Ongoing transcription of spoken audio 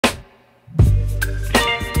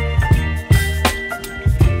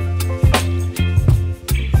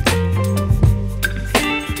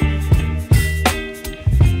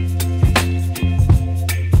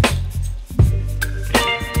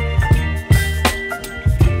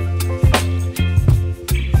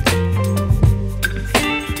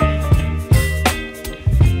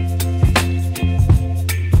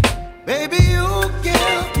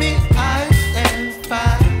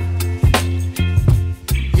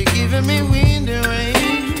giving me wind and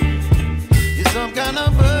rain. You're some kind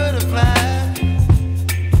of butterfly.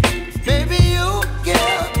 Baby, you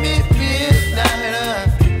give me midnight.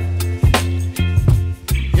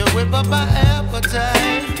 You whip up my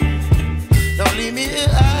appetite. Don't leave me here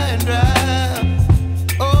high and dry.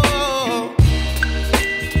 Oh,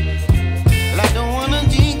 well, I don't wanna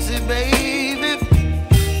jinx it, baby,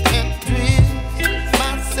 and twist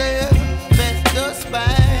myself at the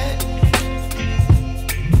spine.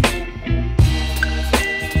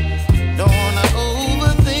 Don't wanna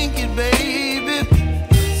overthink it, baby.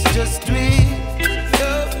 It's just twist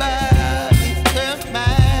your body and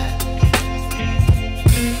mine.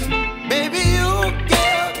 Baby, you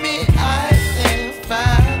give me ice and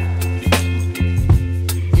fire.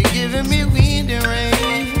 You're giving me wind and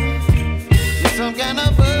rain. You're some kind of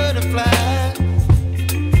butterfly.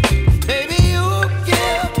 Baby, you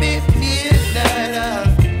give me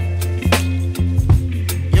midnight.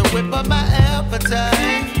 You whip up my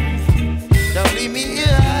appetite. Don't leave me here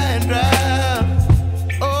high and dry.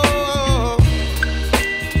 Oh,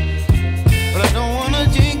 but I don't wanna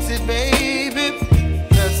jinx it, baby.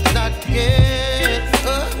 Let's not get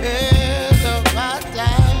ahead of my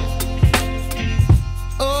time.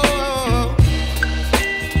 Oh,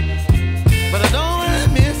 but I don't wanna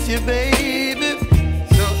miss you, baby.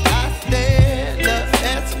 So I stand up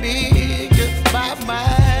and speak just my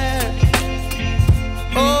mind.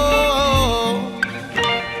 Oh.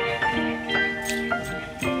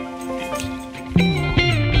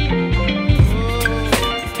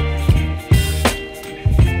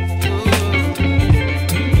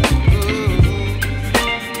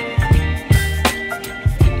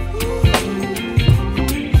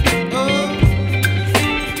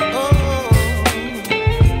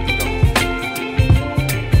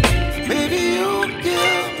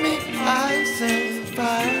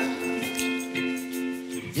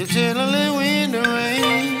 You're chilling wind and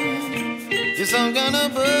rain. You're some kind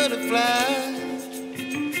of butterfly.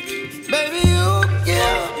 Baby, you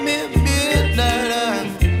give me midnight.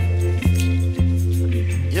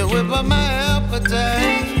 You whip up my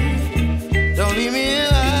appetite. Don't leave me